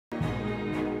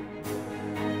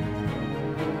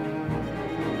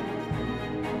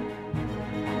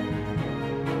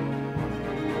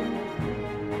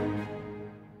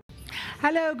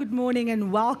Hello, good morning,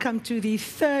 and welcome to the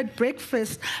third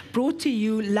breakfast brought to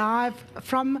you live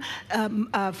from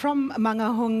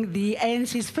Manguang, the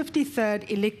ANC's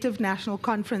 53rd Elective National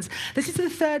Conference. This is the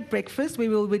third breakfast. We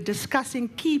will be discussing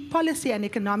key policy and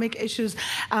economic issues.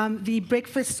 The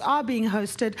breakfasts are being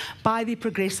hosted by the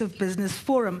Progressive Business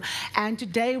Forum. And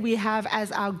today we have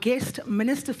as our guest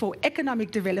Minister for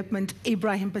Economic Development,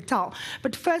 Ebrahim Patel.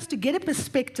 But first, to get a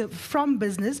perspective from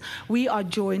business, we are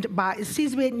joined by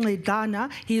Sizwe Ngledana.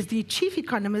 He is the Chief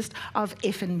Economist of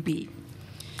FNB.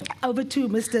 Over to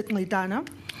Mr. Ngledana.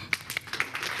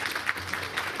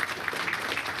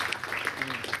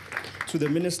 To the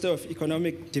Minister of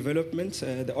Economic Development,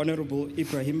 the Honorable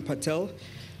Ebrahim Patel,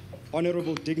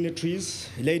 honorable dignitaries,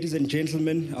 ladies and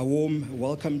gentlemen, a warm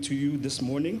welcome to you this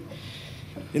morning.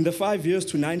 In the 5 years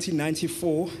to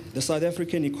 1994, the South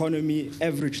African economy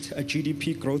averaged a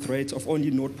GDP growth rate of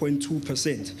only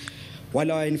 0.2%, while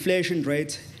our inflation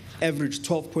rate averaged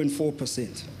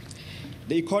 12.4%.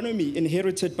 The economy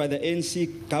inherited by the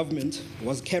ANC government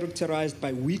was characterized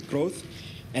by weak growth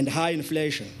and high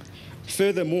inflation.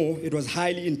 Furthermore, it was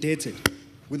highly indebted,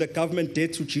 with a government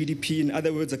debt to GDP, in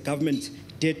other words, a government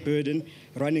debt burden,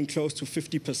 running close to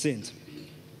 50%.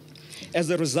 As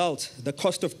a result, the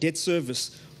cost of debt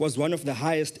service was one of the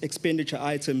highest expenditure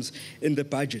items in the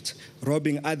budget,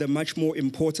 robbing other much more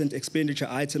important expenditure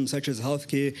items such as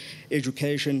healthcare,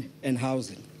 education, and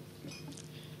housing.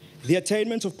 The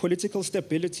attainment of political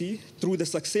stability through the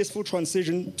successful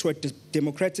transition to a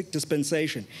democratic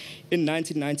dispensation in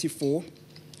 1994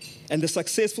 and the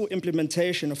successful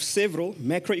implementation of several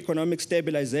macroeconomic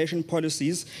stabilization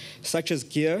policies such as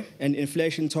gear and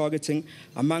inflation targeting,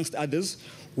 amongst others,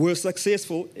 were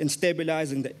successful in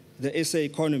stabilizing the SA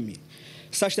economy,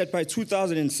 such that by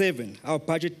 2007, our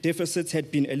budget deficits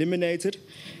had been eliminated,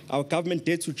 our government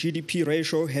debt to GDP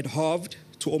ratio had halved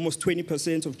to almost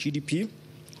 20% of GDP,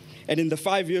 and in the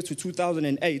 5 years to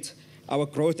 2008, our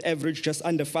growth averaged just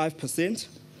under 5%,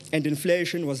 and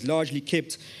inflation was largely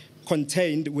kept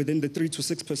contained within the 3 to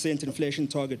 6% inflation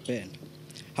target band.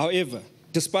 However,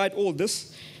 despite all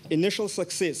this initial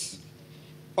success,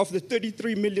 of the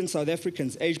 33 million South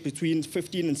Africans aged between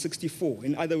 15 and 64,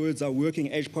 in other words, our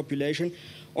working age population,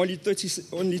 only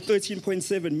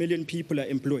 13.7 million people are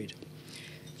employed.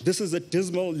 This is a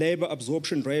dismal labor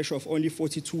absorption ratio of only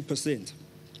 42%.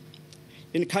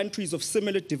 In countries of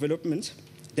similar development,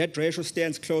 that ratio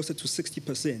stands closer to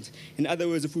 60%. In other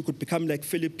words, if we could become like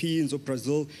Philippines or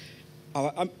Brazil,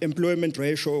 our employment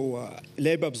ratio or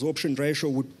labor absorption ratio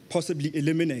would possibly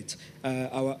eliminate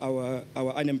our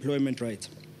unemployment rate.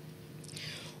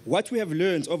 What we have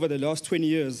learned over the last 20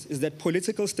 years is that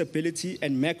political stability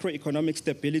and macroeconomic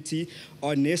stability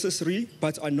are necessary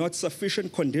but are not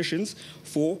sufficient conditions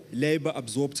for labor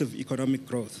absorptive economic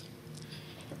growth.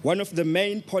 One of the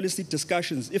main policy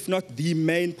discussions, if not the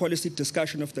main policy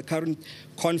discussion of the current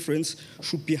conference,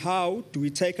 should be how do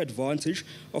we take advantage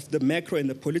of the macro and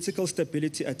the political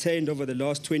stability attained over the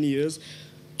last 20 years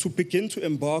to begin to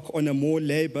embark on a more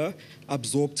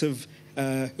labor-absorptive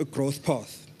growth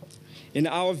path. In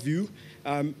our view,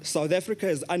 South Africa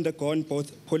has undergone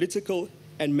both political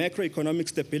and macroeconomic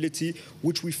stability,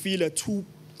 which we feel are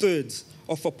 2/3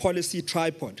 of a policy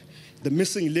tripod. The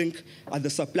missing link are the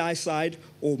supply side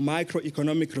or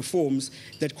microeconomic reforms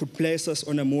that could place us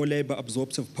on a more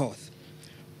labor-absorptive path.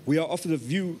 We are of the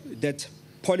view that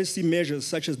policy measures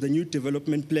such as the new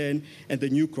development plan and the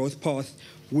new growth path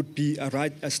would be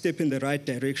a step in the right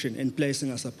direction in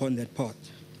placing us upon that path.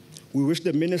 We wish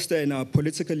the Minister and our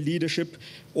political leadership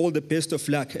all the best of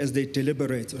luck as they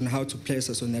deliberate on how to place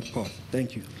us on that path.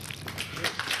 Thank you.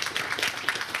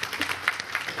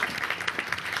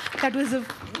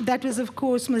 That was, of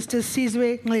course, Mr.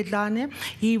 Sizwe Ngledana.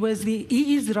 He is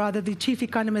the Chief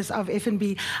Economist of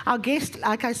FNB. Our guest,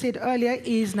 like I said earlier,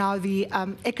 is now the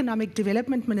Economic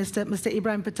Development Minister, Mr.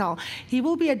 Ebrahim Patel. He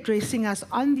will be addressing us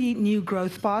on the new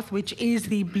growth path, which is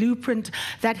the blueprint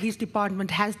that his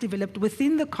department has developed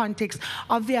within the context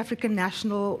of the African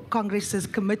National Congress's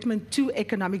commitment to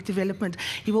economic development.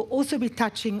 He will also be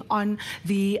touching on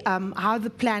the how the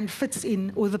plan fits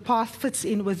in, or the path fits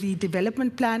in with the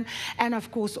development plan, and of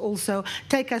course also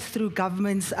take us through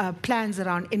government's plans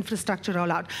around infrastructure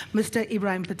rollout. Mr.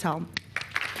 Ebrahim Patel.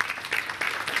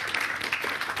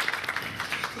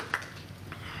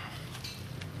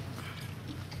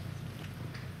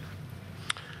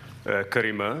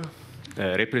 Karima,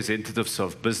 representatives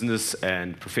of business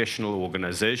and professional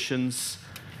organizations,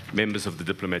 members of the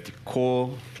diplomatic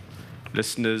corps,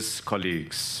 listeners,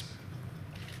 colleagues.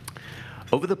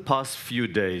 Over the past few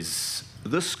days,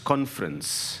 this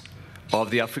conference of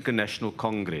the African National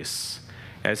Congress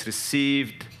has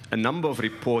received a number of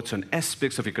reports on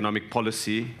aspects of economic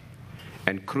policy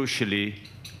and, crucially,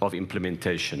 of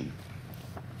implementation.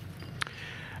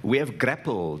 We have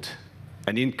grappled,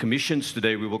 and in commissions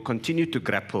today we will continue to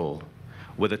grapple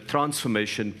with the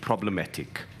transformation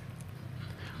problematic.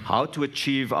 How to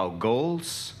achieve our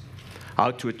goals,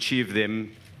 how to achieve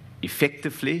them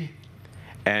effectively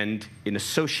and in a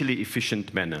socially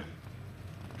efficient manner.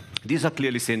 These are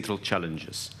clearly central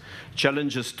challenges.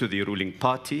 Challenges to the ruling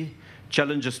party,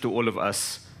 challenges to all of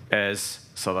us as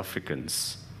South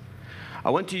Africans. I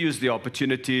want to use the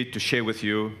opportunity to share with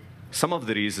you some of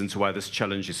the reasons why this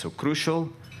challenge is so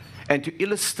crucial and to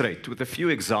illustrate with a few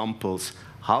examples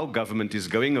how government is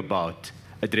going about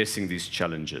addressing these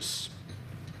challenges.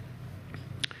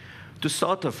 To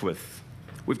start off with,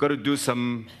 we've got to do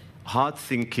some hard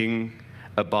thinking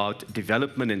about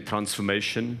development and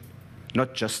transformation,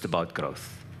 not just about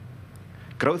growth.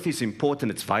 Growth is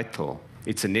important, it's vital.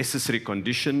 It's a necessary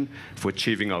condition for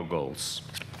achieving our goals.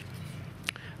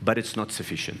 But it's not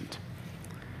sufficient.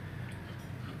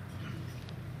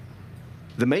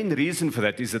 The main reason for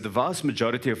that is that the vast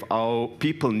majority of our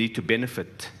people need to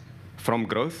benefit from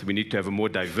growth. We need to have a more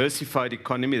diversified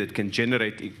economy that can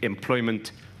generate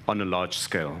employment on a large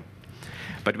scale.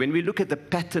 But when we look at the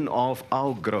pattern of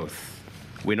our growth,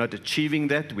 we're not achieving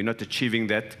that. We're not achieving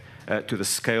that to the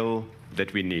scale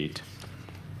that we need.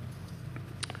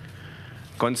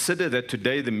 Consider that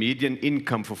today the median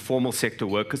income for formal sector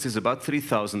workers is about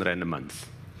 3,000 Rand a month.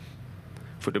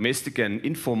 For domestic and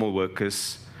informal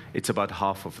workers, it's about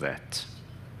half of that.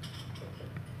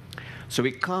 So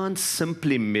we can't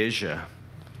simply measure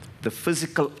the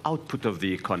physical output of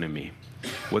the economy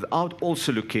without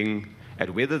also looking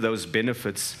at whether those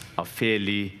benefits are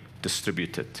fairly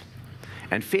distributed.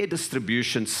 And fair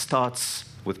distribution starts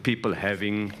with people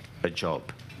having a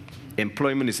job.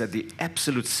 Employment is at the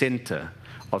absolute center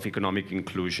of economic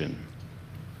inclusion.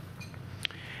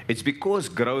 It's because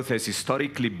growth has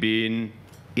historically been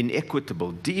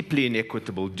inequitable, deeply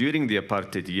inequitable during the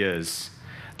apartheid years,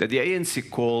 that the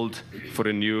ANC called for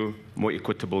a new, more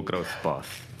equitable growth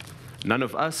path. None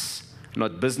of us,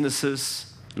 not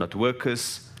businesses, not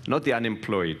workers, not the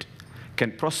unemployed,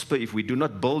 can prosper if we do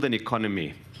not build an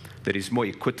economy that is more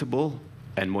equitable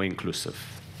and more inclusive.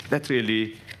 That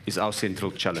really is our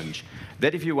central challenge.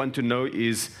 That, if you want to know,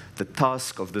 is the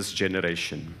task of this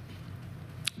generation.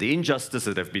 The injustices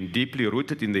that have been deeply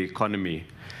rooted in the economy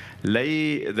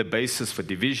lay the basis for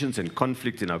divisions and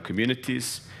conflict in our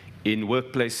communities, in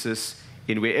workplaces,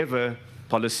 in wherever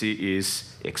policy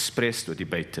is expressed or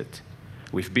debated.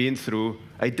 We've been through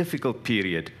a difficult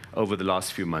period over the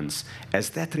last few months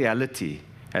as that reality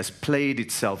has played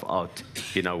itself out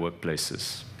in our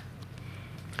workplaces.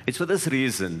 It's for this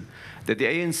reason that the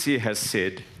ANC has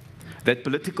said that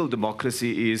political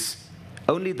democracy is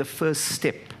only the first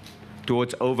step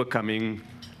towards overcoming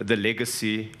the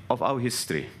legacy of our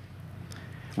history.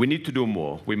 We need to do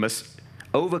more. We must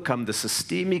overcome the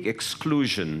systemic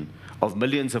exclusion of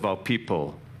millions of our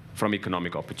people from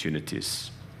economic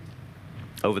opportunities.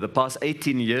 Over the past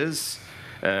 18 years,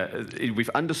 we've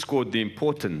underscored the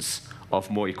importance of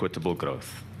more equitable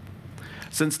growth.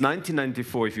 Since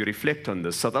 1994, if you reflect on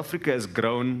this, South Africa has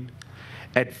grown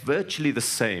at virtually the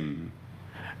same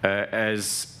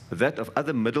as that of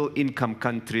other middle-income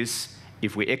countries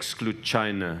if we exclude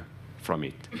China from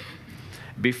it.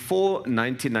 Before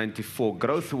 1994,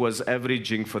 growth was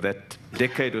averaging for that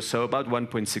decade or so about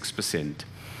 1.6%.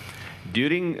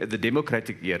 During the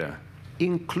democratic era,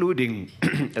 including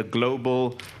a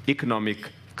global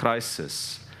economic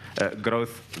crisis,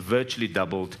 growth virtually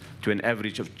doubled to an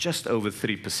average of just over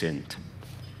 3%.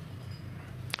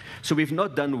 So we've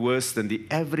not done worse than the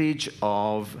average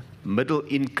of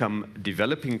middle-income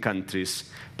developing countries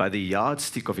by the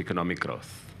yardstick of economic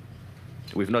growth.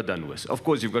 We've not done worse. Of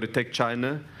course, you've got to take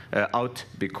China out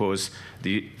because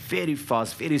the very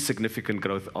fast, very significant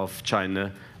growth of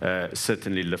China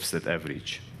certainly lifts that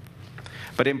average.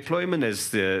 But employment, as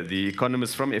the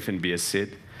economist from FNB has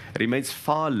said, remains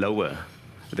far lower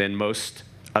than most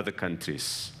other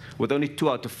countries, with only 2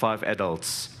 out of 5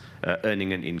 adults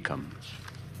earning an income.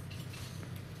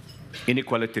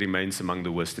 Inequality remains among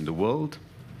the worst in the world,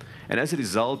 and as a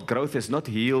result, growth has not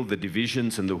healed the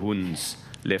divisions and the wounds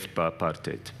left by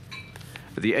apartheid.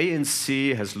 The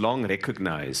ANC has long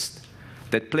recognized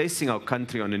that placing our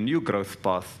country on a new growth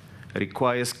path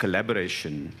requires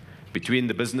collaboration between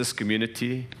the business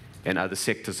community and other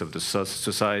sectors of the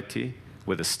society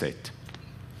with the state.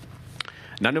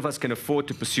 None of us can afford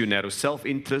to pursue narrow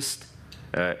self-interest,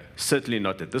 certainly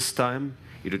not at this time.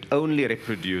 It would only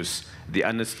reproduce the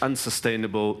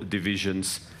unsustainable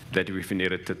divisions that we've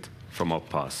inherited from our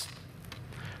past.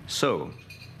 So,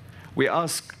 we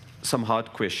ask some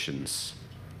hard questions.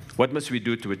 What must we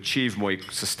do to achieve more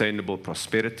sustainable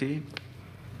prosperity?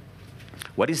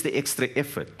 What is the extra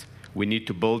effort we need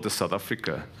to build a South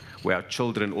Africa where our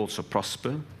children also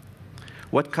prosper?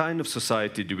 What kind of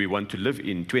society do we want to live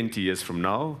in 20 years from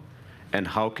now, and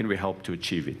how can we help to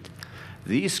achieve it?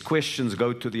 These questions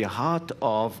go to the heart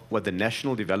of what the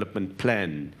National Development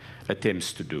Plan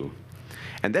attempts to do.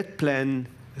 And that plan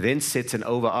then sets an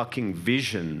overarching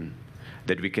vision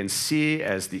that we can see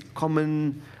as the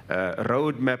common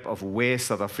roadmap of where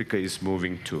South Africa is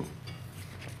moving to.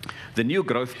 The new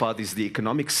growth path is the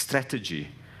economic strategy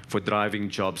for driving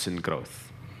jobs and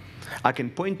growth. I can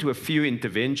point to a few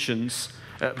interventions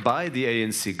by the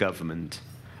ANC government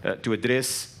to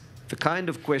address the kind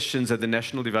of questions that the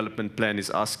National Development Plan is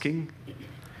asking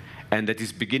and that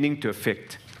is beginning to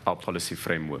affect our policy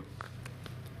framework.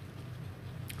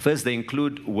 First, they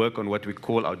include work on what we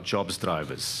call our jobs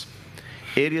drivers,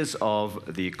 areas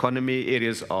of the economy,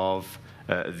 areas of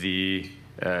the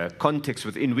context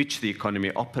within which the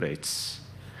economy operates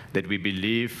that we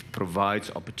believe provides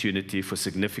opportunity for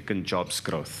significant jobs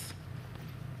growth.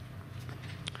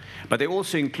 But they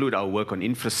also include our work on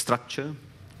infrastructure,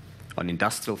 on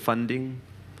industrial funding,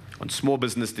 on small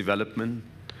business development,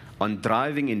 on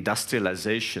driving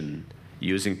industrialization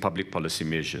using public policy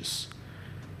measures.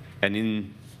 And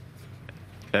in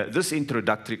this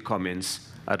introductory comments,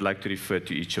 I'd like to refer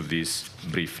to each of these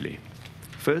briefly.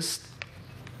 First,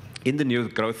 in the new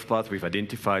growth path, we've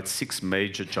identified 6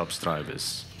 major jobs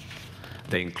drivers.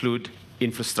 They include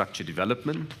infrastructure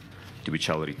development, to which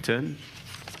I will return.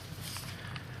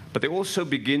 But they also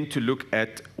begin to look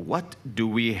at what do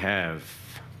we have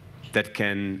that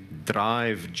can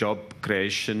drive job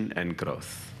creation and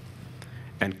growth.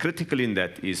 And critical in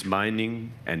that is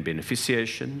mining and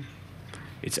beneficiation.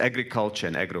 It's agriculture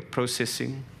and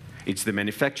agro-processing. It's the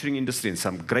manufacturing industry and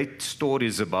some great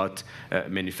stories about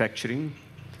manufacturing.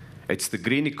 It's the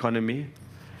green economy.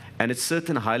 And it's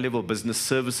certain high-level business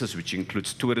services, which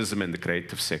includes tourism and the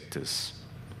creative sectors.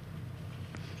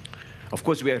 Of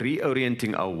course, we are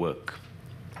reorienting our work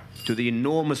to the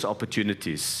enormous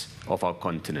opportunities of our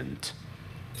continent.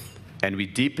 And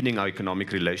we're deepening our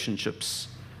economic relationships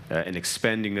and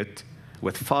expanding it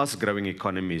with fast-growing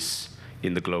economies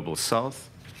in the global south,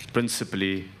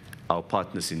 principally our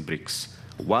partners in BRICS,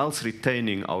 whilst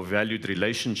retaining our valued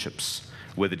relationships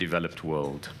with the developed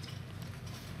world.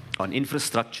 On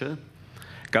infrastructure,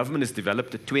 government has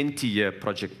developed a 20-year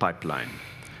project pipeline,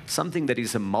 something that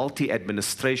is a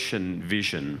multi-administration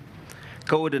vision,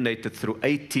 coordinated through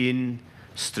 18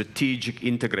 strategic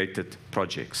integrated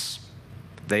projects.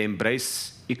 They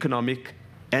embrace economic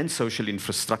and social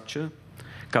infrastructure,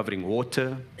 covering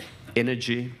water,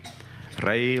 energy,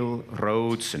 rail,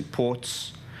 roads, and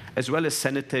ports, as well as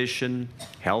sanitation,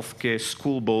 healthcare,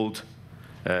 school build,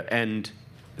 and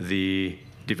the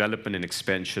development and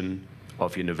expansion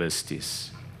of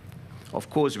universities. Of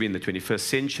course, we're in the 21st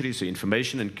century, so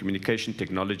information and communication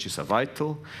technologies are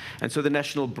vital, and so the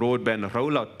National Broadband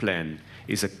Rollout Plan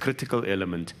is a critical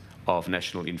element of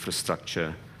national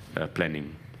infrastructure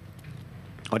planning.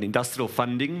 On industrial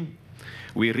funding,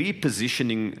 we're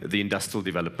repositioning the Industrial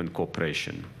Development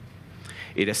Corporation.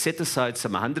 It has set aside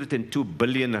some 102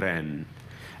 billion rand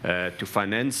to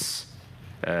finance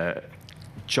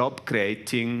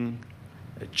job-creating,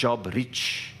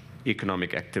 job-rich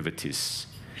economic activities,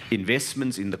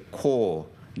 investments in the core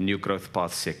new growth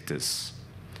path sectors.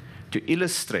 To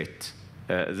illustrate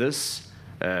this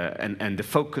and the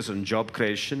focus on job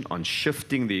creation, on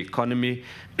shifting the economy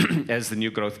as the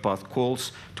new growth path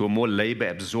calls to a more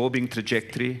labor-absorbing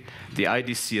trajectory, the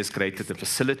IDC has created a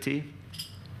facility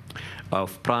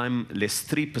of prime less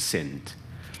 3%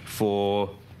 for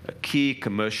key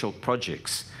commercial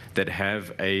projects that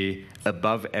have a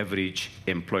above-average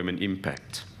employment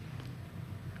impact.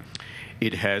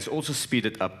 It has also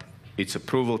speeded up its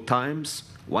approval times.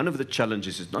 One of the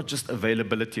challenges is not just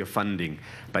availability of funding,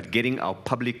 but getting our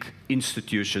public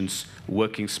institutions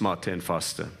working smarter and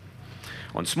faster.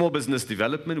 On small business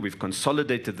development, we've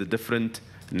consolidated the different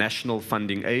national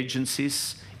funding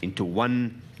agencies into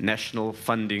one national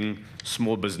funding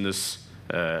small business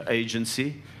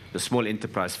agency, the Small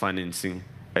Enterprise Financing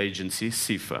Agency,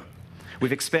 SEFA.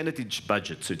 We've expanded its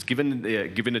budget, so it's given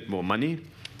it more money.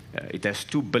 It has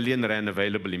 2 billion rand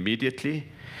available immediately,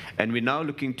 and we're now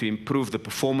looking to improve the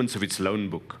performance of its loan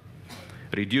book,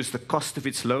 reduce the cost of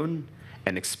its loan,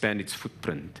 and expand its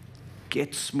footprint.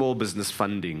 Get small business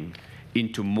funding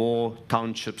into more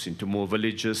townships, into more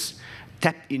villages,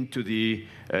 tap into the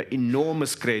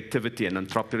enormous creativity and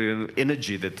entrepreneurial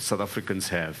energy that South Africans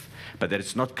have, but that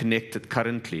it's not connected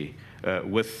currently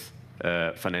with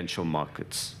financial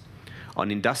markets.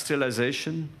 On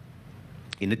industrialization,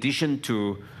 in addition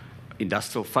to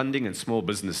industrial funding and small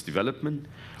business development,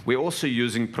 we're also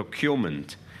using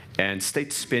procurement and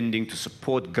state spending to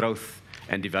support growth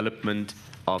and development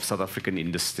of South African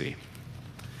industry.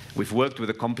 We've worked with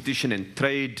the competition and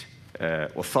trade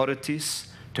authorities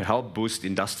to help boost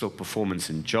industrial performance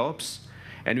and jobs,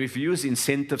 and we've used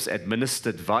incentives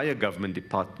administered via government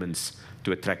departments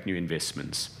to attract new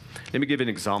investments. Let me give an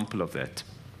example of that.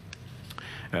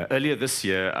 Earlier this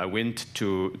year, I went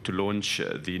to launch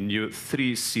the new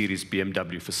 3 Series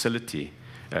BMW facility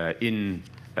in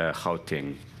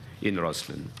Gauteng, in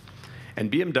Roslyn. And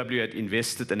BMW had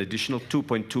invested an additional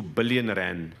 2.2 billion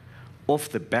rand off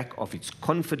the back of its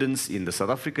confidence in the South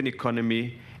African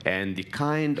economy and the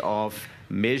kind of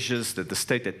measures that the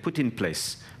state had put in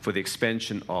place for the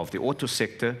expansion of the auto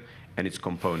sector and its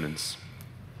components.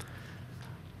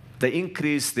 They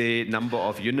increased the number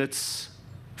of units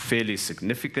fairly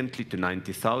significantly to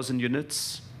 90,000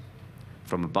 units,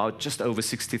 from about just over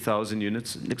 60,000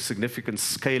 units, a significant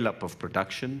scale-up of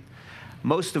production,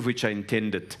 most of which are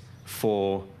intended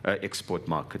for export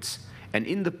markets. And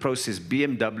in the process,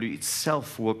 BMW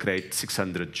itself will create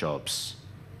 600 jobs.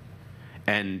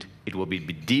 And it will be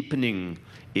deepening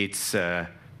its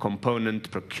component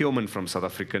procurement from South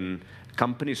African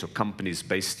companies or companies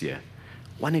based here.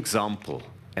 One example,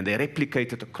 and they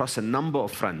replicated across a number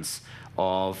of fronts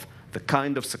of the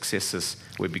kind of successes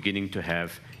we're beginning to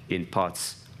have in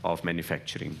parts of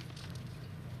manufacturing.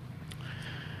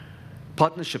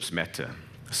 Partnerships matter.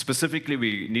 Specifically,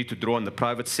 we need to draw on the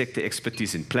private sector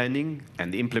expertise in planning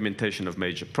and the implementation of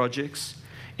major projects,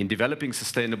 in developing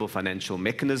sustainable financial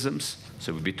mechanisms,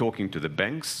 so we'll be talking to the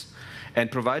banks,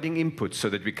 and providing input so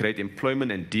that we create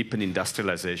employment and deepen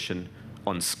industrialization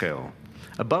on scale.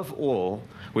 Above all,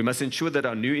 we must ensure that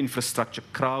our new infrastructure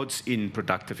crowds in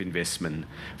productive investment,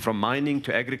 from mining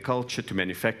to agriculture to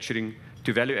manufacturing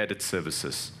to value-added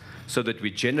services, so that we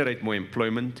generate more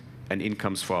employment and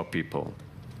incomes for our people.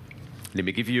 Let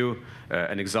me give you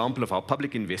an example of how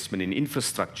public investment in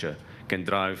infrastructure can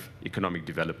drive economic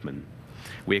development.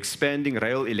 We're expanding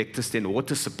rail, electricity, and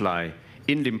water supply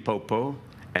in Limpopo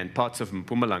and parts of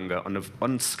Mpumalanga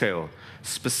on scale,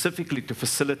 specifically to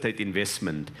facilitate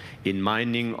investment in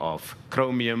mining of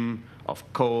chromium,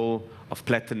 of coal, of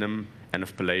platinum, and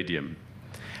of palladium.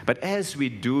 But as we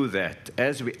do that,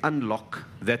 as we unlock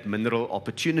that mineral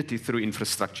opportunity through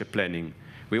infrastructure planning,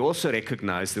 we also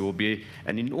recognize there will be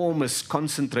an enormous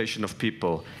concentration of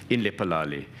people in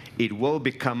Lephalale. It will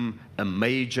become a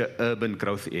major urban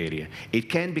growth area. It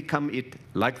can become it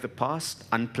like the past,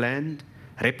 unplanned,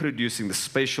 reproducing the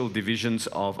spatial divisions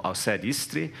of our sad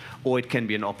history, or it can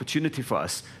be an opportunity for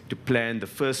us to plan the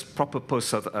first proper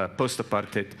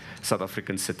post-apartheid South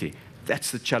African city.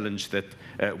 That's the challenge that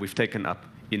we've taken up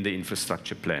in the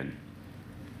infrastructure plan.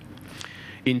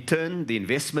 In turn, the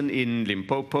investment in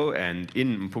Limpopo and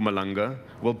in Mpumalanga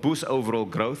will boost overall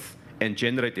growth and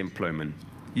generate employment.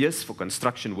 Yes, for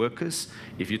construction workers,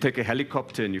 if you take a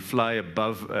helicopter and you fly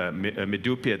above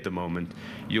Medupi at the moment,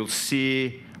 you'll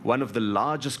see one of the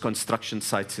largest construction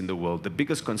sites in the world, the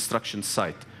biggest construction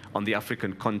site on the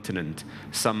African continent,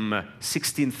 some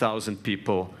 16,000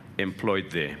 people employed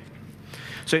there.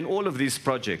 So in all of these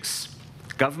projects,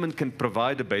 government can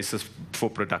provide a basis for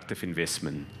productive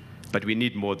investment. But we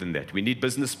need more than that. We need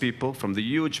business people, from the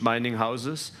huge mining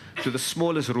houses to the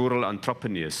smallest rural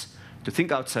entrepreneurs, to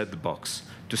think outside the box,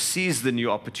 to seize the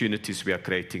new opportunities we are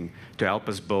creating to help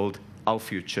us build our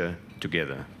future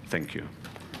together. Thank you.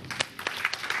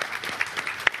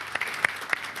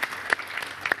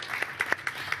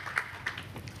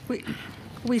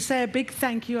 We say a big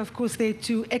thank you, of course, there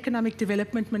to Economic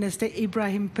Development Minister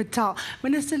Ebrahim Patel.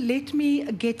 Minister, let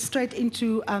me get straight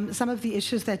into some of the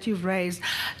issues that you've raised.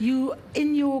 You,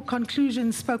 in your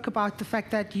conclusion, spoke about the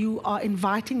fact that you are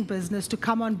inviting business to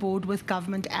come on board with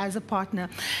government as a partner.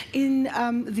 In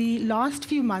the last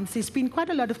few months, there's been quite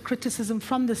a lot of criticism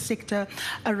from the sector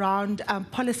around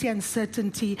policy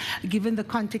uncertainty, given the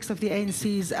context of the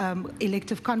ANC's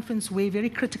elective conference, where very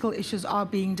critical issues are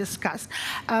being discussed.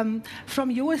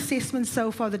 From your assessment so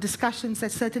far, the discussions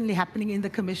that's certainly happening in the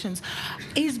commissions,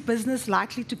 is business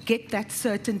likely to get that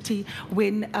certainty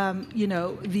when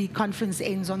the conference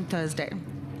ends on Thursday?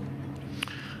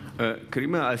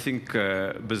 Karima, I think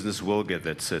business will get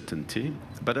that certainty,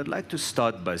 but I'd like to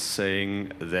start by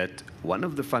saying that one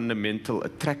of the fundamental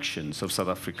attractions of South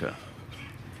Africa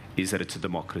is that it's a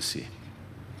democracy.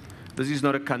 This is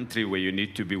not a country where you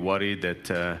need to be worried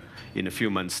that in a few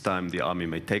months' time the army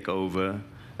may take over,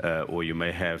 or you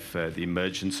may have the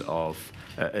emergence of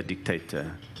a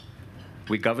dictator.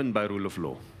 We govern by rule of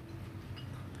law.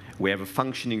 We have a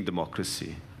functioning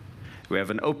democracy. We have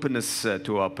an openness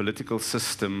to our political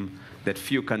system that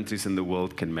few countries in the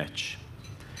world can match.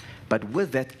 But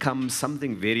with that comes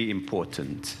something very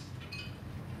important,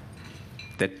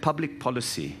 that public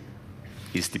policy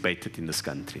is debated in this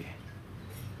country.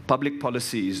 Public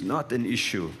policy is not an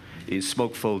issue in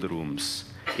smoke-filled rooms.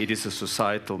 It is a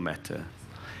societal matter.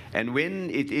 And when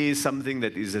it is something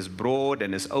that is as broad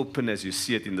and as open as you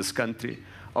see it in this country,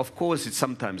 of course it's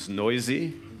sometimes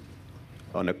noisy,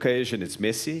 on occasion it's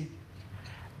messy,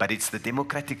 but it's the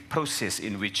democratic process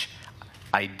in which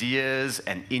ideas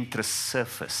and interests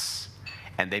surface,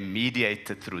 and they're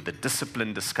mediated through the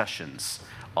disciplined discussions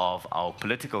of our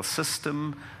political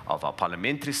system, of our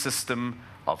parliamentary system,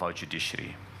 of our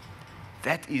judiciary.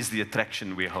 That is the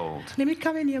attraction we hold. Let me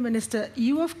come in here, Minister.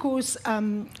 You, of course,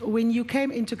 when you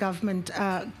came into government,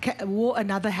 wore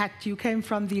another hat. You came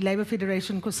from the Labour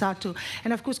Federation, COSATU.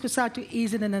 And, of course, COSATU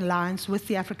is in an alliance with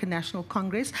the African National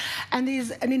Congress. And there's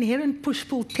an inherent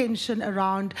push-pull tension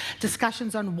around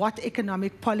discussions on what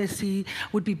economic policy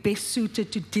would be best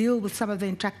suited to deal with some of the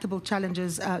intractable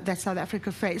challenges that South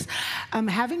Africa face.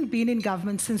 Having been in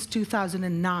government since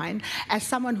 2009, as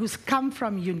someone who's come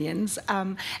from unions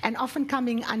and often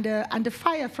coming under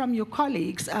fire from your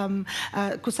colleagues.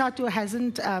 COSATU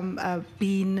hasn't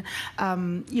been,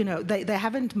 you know, they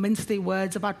haven't minced their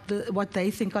words about what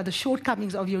they think are the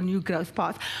shortcomings of your new growth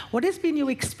path. What has been your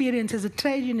experience as a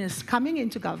trade unionist coming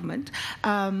into government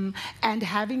and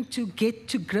having to get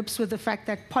to grips with the fact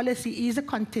that policy is a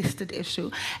contested issue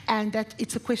and that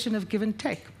it's a question of give and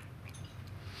take?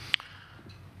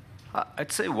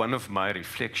 I'd say one of my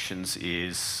reflections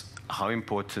is how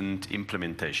important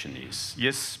implementation is.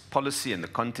 Yes, policy and the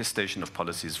contestation of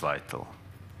policy is vital.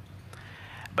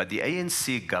 But the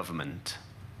ANC government,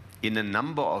 in a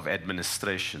number of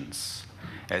administrations,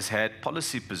 has had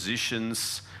policy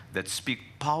positions that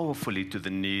speak powerfully to the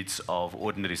needs of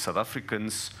ordinary South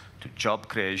Africans, to job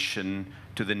creation,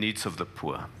 to the needs of the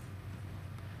poor.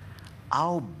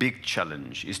 Our big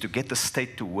challenge is to get the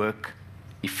state to work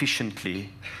efficiently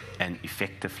and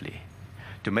effectively,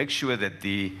 to make sure that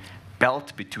the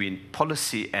belt between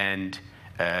policy and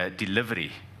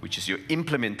delivery, which is your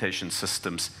implementation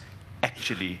systems,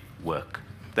 actually work.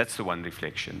 That's the one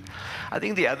reflection. I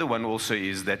think the other one also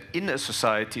is that in a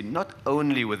society, not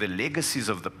only with the legacies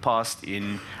of the past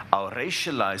in our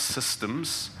racialized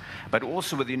systems, but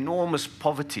also with enormous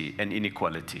poverty and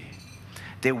inequality,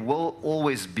 there will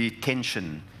always be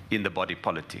tension in the body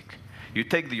politic. You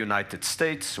take the United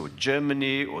States or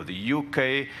Germany or the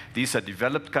UK, these are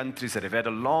developed countries that have had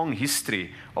a long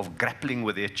history of grappling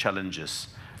with their challenges.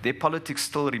 Their politics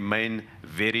still remain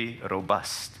very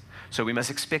robust. So we must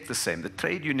expect the same. The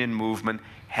trade union movement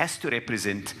has to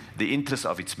represent the interests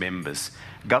of its members.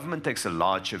 Government takes a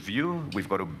larger view. We've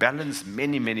got to balance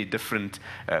many, many different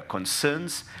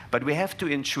concerns, but we have to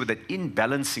ensure that in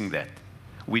balancing that,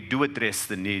 we do address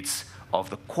the needs of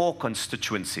the core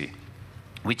constituency,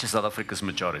 which is South Africa's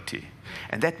majority.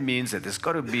 And that means that there's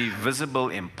got to be visible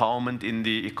empowerment in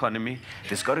the economy.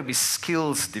 There's got to be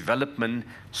skills development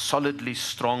solidly,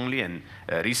 strongly. And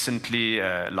recently,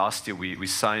 last year, we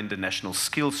signed a national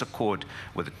skills accord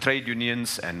with the trade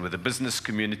unions and with the business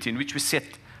community in which we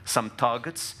set some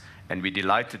targets. And we're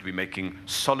delighted we're making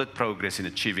solid progress in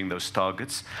achieving those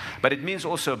targets. But it means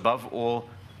also, above all,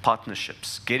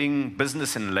 partnerships, getting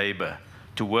business and labor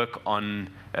to work on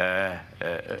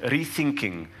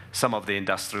rethinking some of the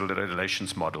industrial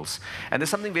relations models. And there's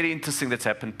something very interesting that's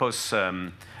happened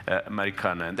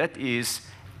post-Marikana, and that is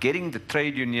getting the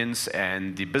trade unions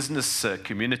and the business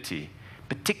community,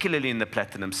 particularly in the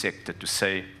platinum sector, to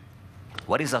say,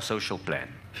 what is our social plan?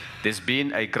 There's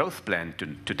been a growth plan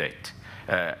to date,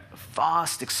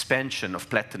 vast expansion of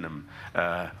platinum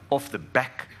off the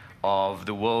back of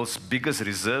the world's biggest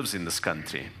reserves in this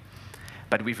country.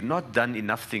 But we've not done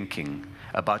enough thinking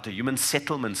about a human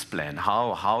settlements plan,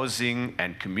 how housing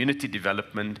and community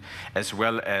development, as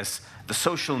well as the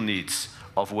social needs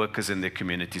of workers in their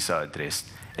communities are addressed.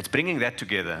 It's bringing that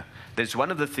together. There's one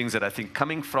of the things that I think,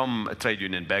 coming from a trade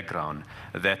union background,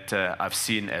 that I've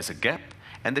seen as a gap,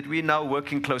 and that we're now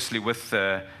working closely with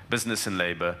business and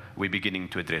labor, we're beginning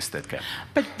to address that gap.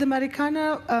 But the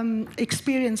Marikana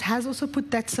experience has also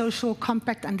put that social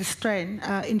compact under strain.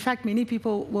 In fact, many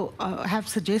people will have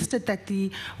suggested that the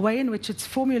way in which it's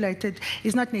formulated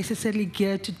is not necessarily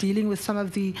geared to dealing with some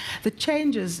of the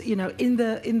changes, you know, in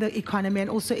the economy and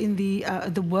also in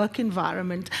the work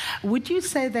environment. Would you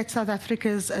say that South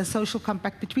Africa's social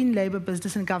compact between labor,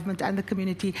 business, and government and the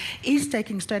community is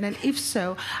taking strain? And if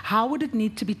so, how would it need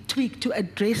need to be tweaked to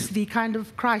address the kind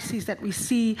of crises that we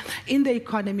see in the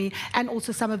economy, and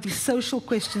also some of the social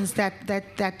questions that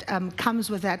comes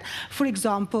with that. For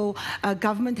example,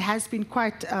 government has been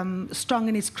quite strong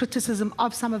in its criticism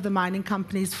of some of the mining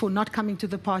companies for not coming to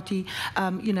the party,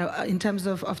 in terms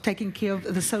of taking care of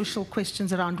the social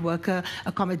questions around worker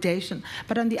accommodation.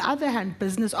 But on the other hand,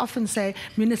 business often say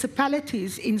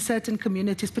municipalities in certain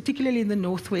communities, particularly in the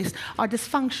Northwest, are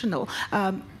dysfunctional.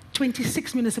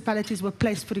 26 municipalities were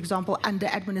placed, for example, under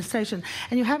administration.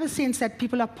 And you have a sense that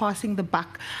people are passing the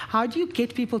buck. How do you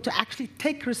get people to actually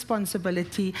take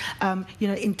responsibility,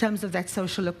 in terms of that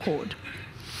social accord?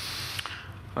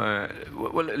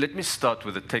 Well, let me start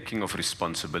with the taking of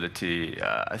responsibility.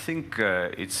 I think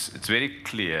it's very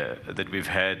clear that we've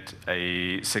had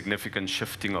a significant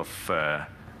shifting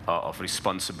of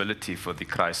responsibility for the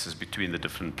crisis between the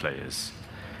different players.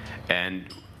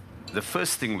 And the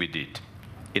first thing we did,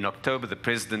 in October, the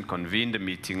President convened a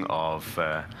meeting of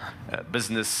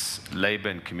business, labor,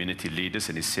 and community leaders,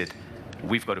 and he said,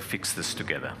 we've got to fix this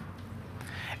together.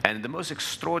 And the most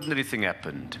extraordinary thing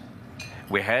happened.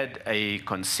 We had a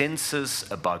consensus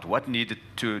about what needed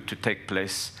to take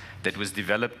place that was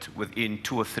developed within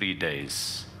 2 or 3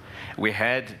 days. We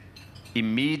had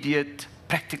immediate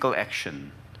practical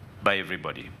action by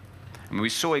everybody. And we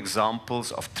saw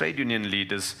examples of trade union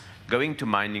leaders going to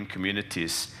mining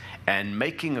communities and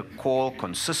making a call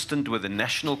consistent with the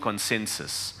national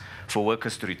consensus for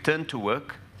workers to return to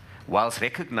work, whilst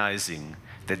recognizing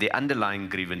that the underlying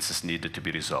grievances needed to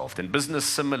be resolved. And business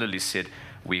similarly said,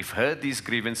 we've heard these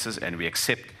grievances and we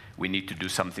accept we need to do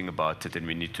something about it, and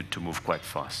we need to move quite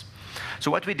fast.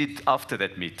 So what we did after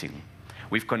that meeting,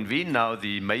 we've convened now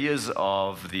the mayors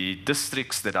of the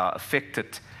districts that are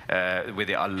affected, where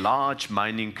there are large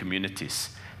mining communities,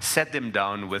 sat them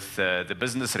down with the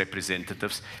business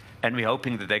representatives, and we're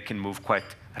hoping that they can move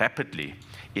quite rapidly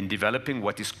in developing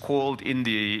what is called in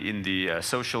the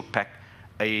social pact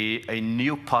a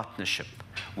new partnership,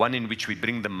 one in which we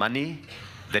bring the money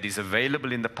that is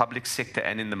available in the public sector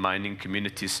and in the mining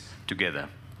communities together.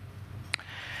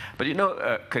 But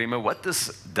Karima, what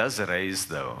this does raise,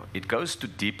 though, it goes to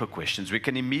deeper questions. We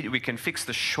can fix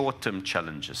the short-term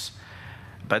challenges,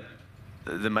 but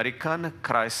the Marikana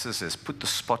crisis has put the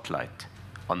spotlight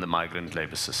on the migrant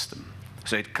labor system.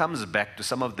 So it comes back to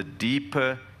some of the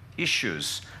deeper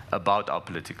issues about our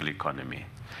political economy.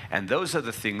 And those are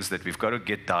the things that we've got to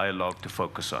get dialogue to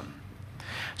focus on.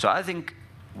 So I think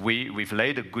we've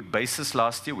laid a good basis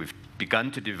last year. We've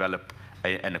begun to develop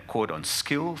an accord on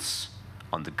skills,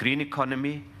 on the green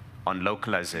economy, on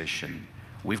localization.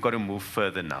 We've got to move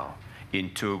further now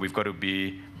we've got to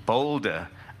be bolder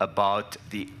about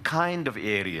the kind of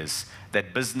areas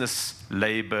that business,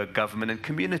 labor, government, and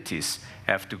communities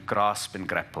have to grasp and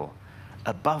grapple.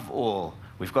 Above all,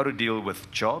 we've got to deal with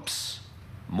jobs,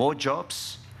 more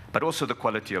jobs, but also the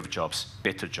quality of jobs,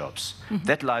 better jobs. Mm-hmm.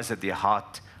 That lies at the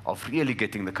heart of really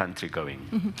getting the country going.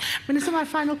 Mm-hmm. Minister, my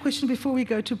final question before we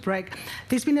go to break.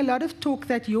 There's been a lot of talk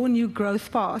that your new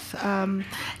growth path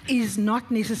is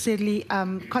not necessarily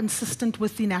consistent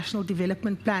with the National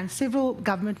Development Plan. Several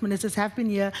government ministers have been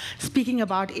here speaking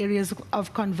about areas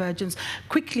of convergence.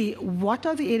 Quickly, what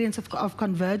are the areas of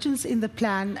convergence in the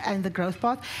plan and the growth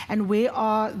path, and where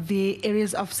are the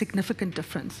areas of significant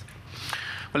difference?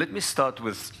 Well, let me start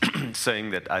with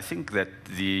saying that I think that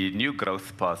the new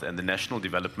growth path and the National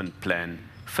Development Plan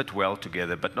fit well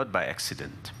together, but not by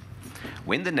accident.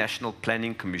 When the National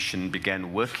Planning Commission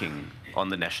began working on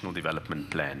the National Development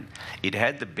Plan, it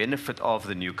had the benefit of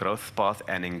the new growth path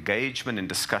and engagement and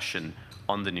discussion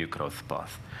on the new growth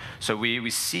path. So we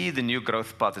see the new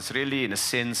growth path as really, in a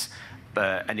sense,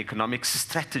 an economic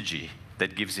strategy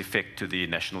that gives effect to the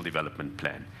National Development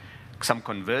Plan. Some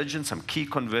convergence, some key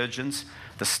convergence.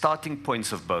 The starting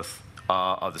points of both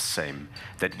are the same,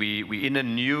 that we're in a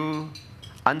new,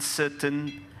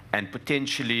 uncertain, and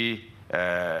potentially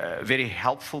very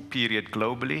helpful period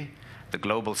globally. The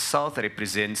Global South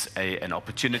represents an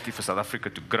opportunity for South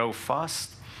Africa to grow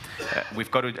fast.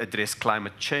 We've got to address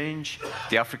climate change.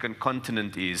 The African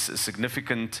continent is a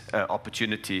significant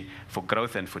opportunity for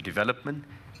growth and for development.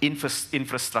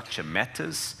 Infrastructure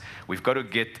matters. We've got to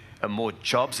get a more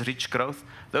jobs-rich growth.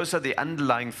 Those are the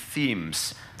underlying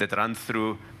themes that run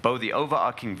through both the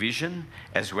overarching vision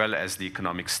as well as the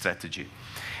economic strategy.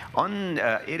 On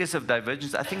areas of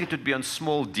divergence, I think it would be on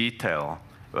small detail,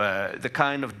 the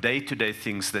kind of day-to-day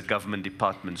things that government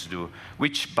departments do,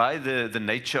 which by the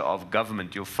nature of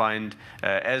government, you'll find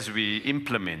as we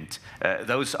implement,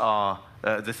 those are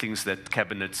the things that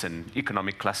cabinets and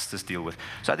economic clusters deal with.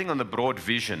 So I think on the broad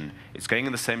vision, it's going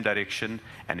in the same direction,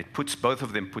 and it puts both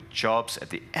of them, put jobs at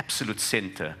the absolute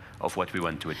center of what we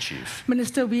want to achieve.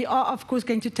 Minister, we are, of course,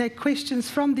 going to take questions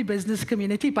from the business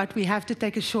community, but we have to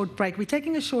take a short break. We're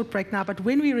taking a short break now, but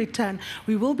when we return,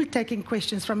 we will be taking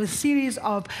questions from a series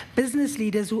of business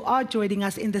leaders who are joining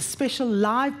us in this special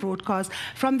live broadcast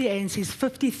from the ANC's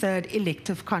 53rd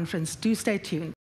elective conference. Do stay tuned.